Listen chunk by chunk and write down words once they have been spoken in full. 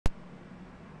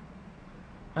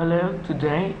Hello,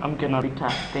 today I'm gonna be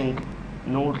testing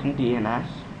Norton DNS.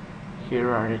 Here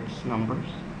are its numbers,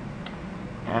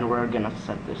 and we're gonna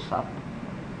set this up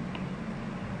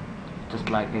just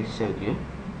like I showed you.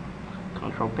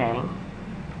 Control panel,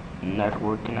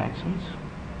 network connections,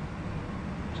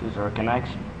 choose our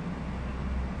connection,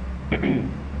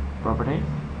 properties,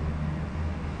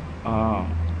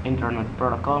 internet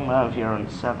protocol. Now here on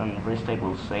 7 restate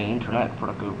will say internet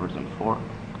protocol version 4.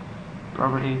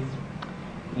 Properties,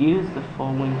 use the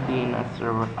following DNS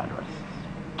server addresses.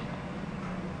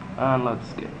 And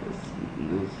let's get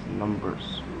these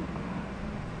numbers.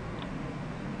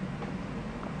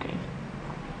 Okay,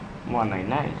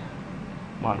 198,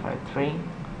 153,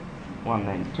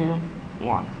 192,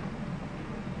 1.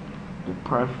 The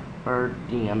preferred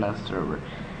DNS server.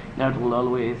 Now it will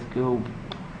always go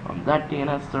on that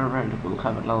DNS server, and it will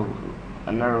have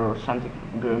an error or something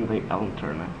during the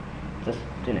alternate. Just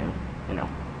you know.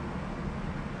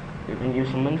 You can use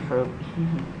some info.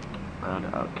 And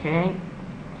okay,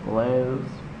 close.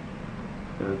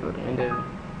 Go to window.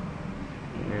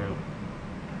 No.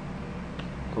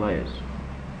 Close.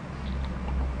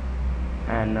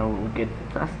 And now we'll get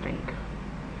the testing.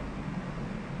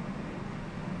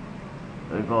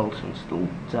 We've also installed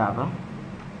Java,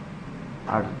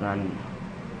 other than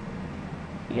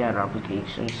other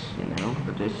applications,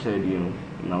 that I showed you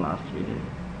in the last video.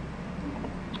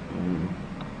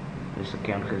 This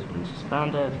account has been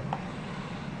suspended.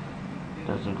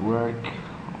 Doesn't work.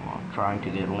 Trying to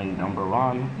get link number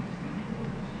 1.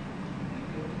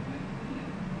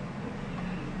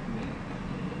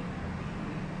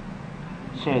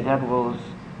 So that was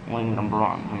link number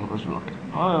 1, and it was blocked.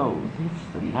 Oh, this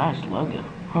is a nice logo,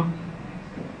 huh?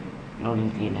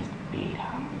 Norton DNS beta.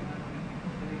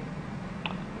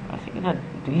 I think that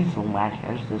Diesel Mac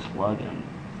has this logo.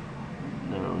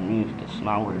 They removed this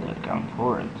malware.com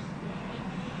forums.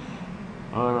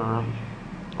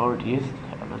 Or it used to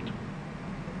have it.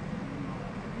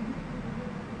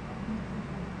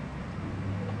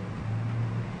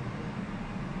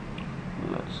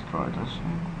 Let's try this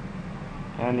one.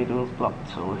 And it was blocked,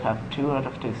 so we have 2 out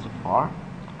of 2 so far.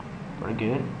 Pretty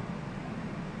good.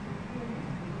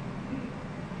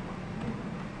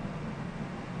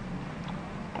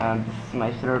 And this is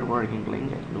my 3rd working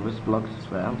link, and it was blocked as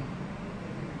well.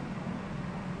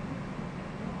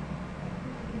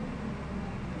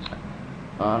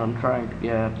 And I'm trying to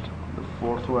get the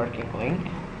 4th working link.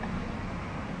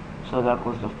 So that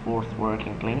was the 4th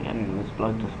working link, and it was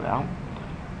blocked as well.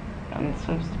 And it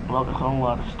seems to block a whole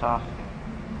lot of stuff.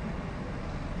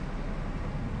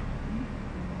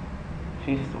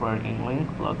 5th working link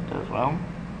blocked as well.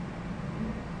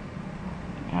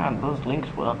 And those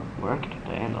links will work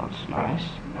today, and that's nice.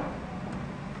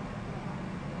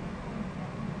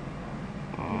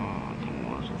 I think it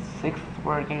was a 6th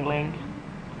working link.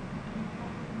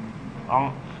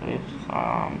 5th.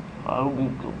 I'll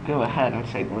go ahead and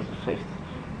say it was the 5th,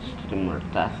 just to do more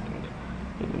testing,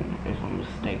 even if I'm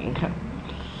mistaken.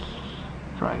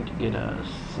 Trying to get a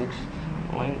 6th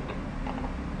link.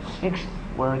 6th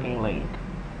working link.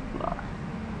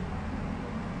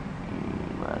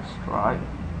 Let's try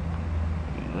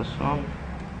this one.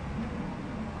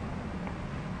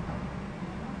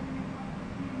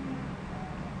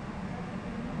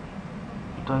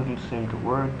 It doesn't seem to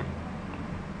work.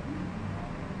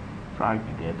 Trying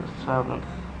to get the 7th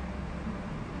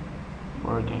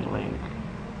working link.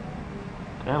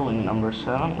 Okay, link number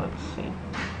 7, let's see.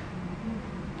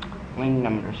 Link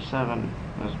number 7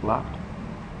 is blocked.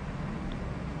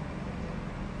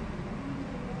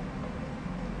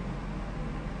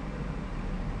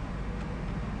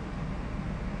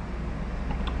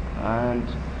 And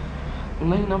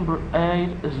link number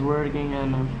 8 is working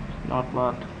and not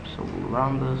blocked, so we'll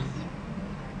run this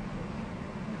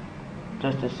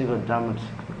just to see what damage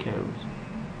it carries.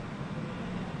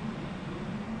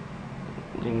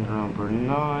 Link number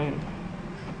 9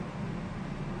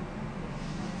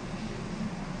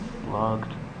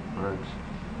 logged, works.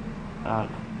 And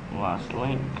last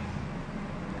link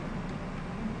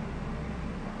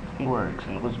works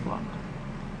and was blocked.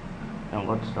 And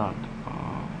what's that?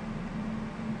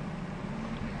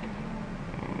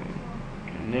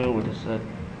 No, what is that?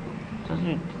 I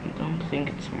don't think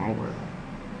it's malware.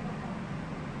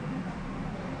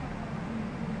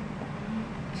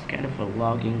 It's kind of a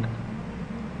logging.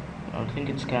 I think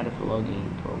it's kind of a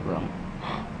logging program.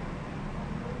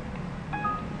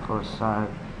 Of course,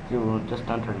 you will just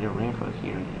enter your info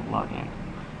here and log in.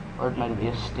 Or it might be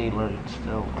a stealer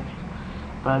still.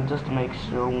 But just to make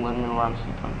sure, let me run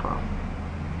Python Pro.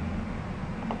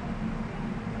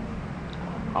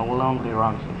 I will only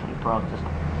run Python Pro just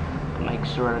make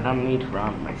sure I don't need to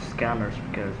run my scanners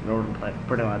because Norton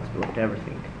pretty much blocked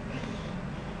everything.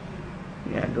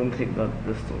 Yeah, I don't think that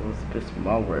this was this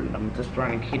malware. I'm just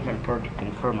running Hitman Pro to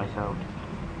confirm myself.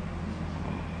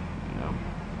 You know.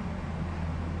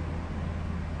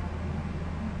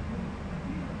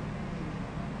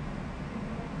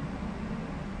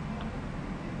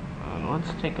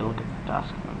 Let's take a look at the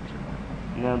task manager.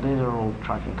 Now these are all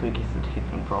tracking cookies that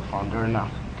Hitman Pro found. They're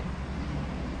nothing.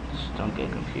 Just don't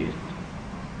get confused.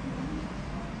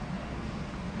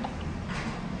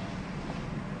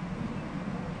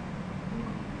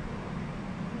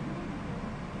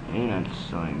 And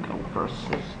showing all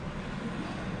process.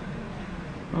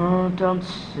 Don't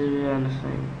see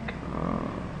anything.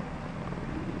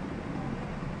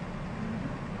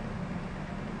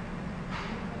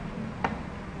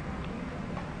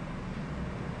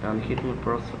 And Hitman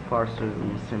Pro so far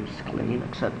seems clean,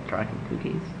 except tracking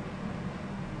cookies,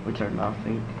 which are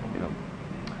nothing. You know,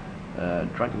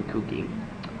 tracking cookie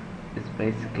is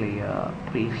basically a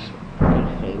piece of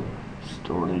file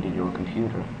stored into your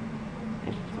computer.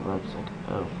 It's the website.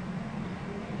 Oh,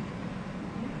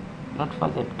 not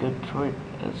quite that good threat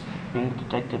is being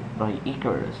detected by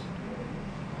Icarus.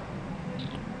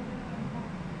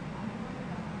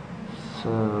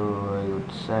 So I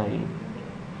would say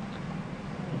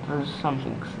there's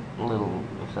something little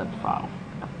with that file.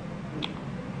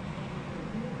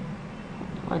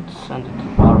 Let's send it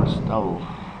to virus double.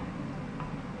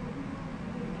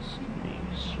 Let's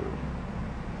make sure.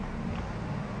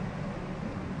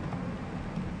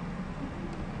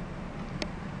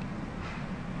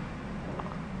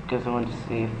 Because I want to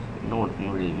see if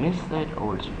Norton really missed that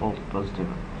or it's all positive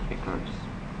figures.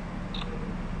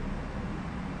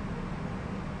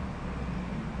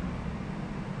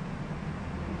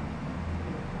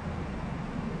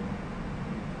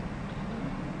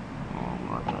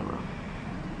 Whatever.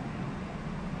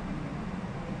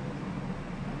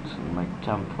 It's in my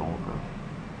temp folder.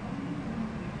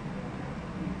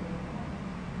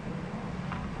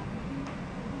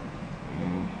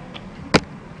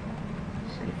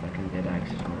 See if I can get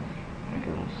access to it.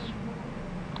 Okay.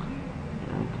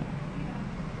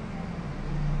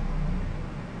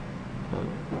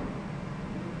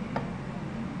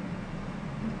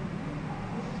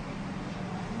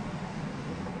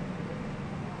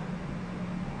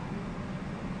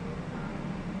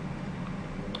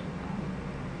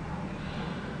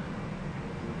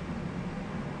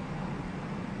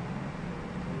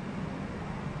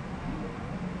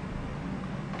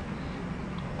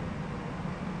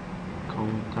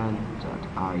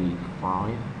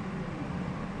 Content.ie5.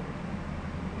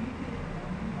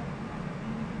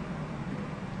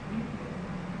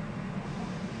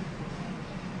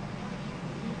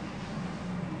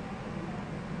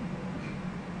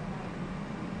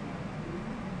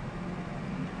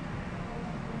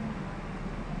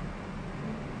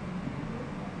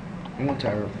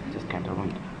 Whatever, just can't open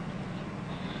it.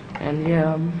 And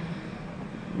yeah,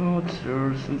 not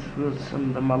sure since we will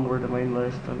send the malware domain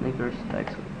list and Icarus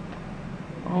attacks.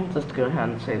 I'll just go ahead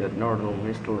and say that Norton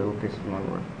missed a little piece of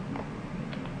malware.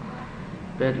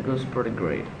 But it goes pretty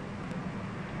great.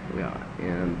 Yeah,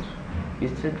 and you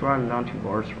should run an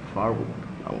AntiVirus or firewall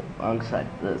alongside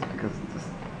this because it's just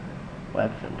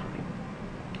web filtering.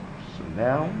 So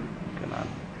now I'm gonna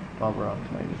power up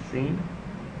my machine.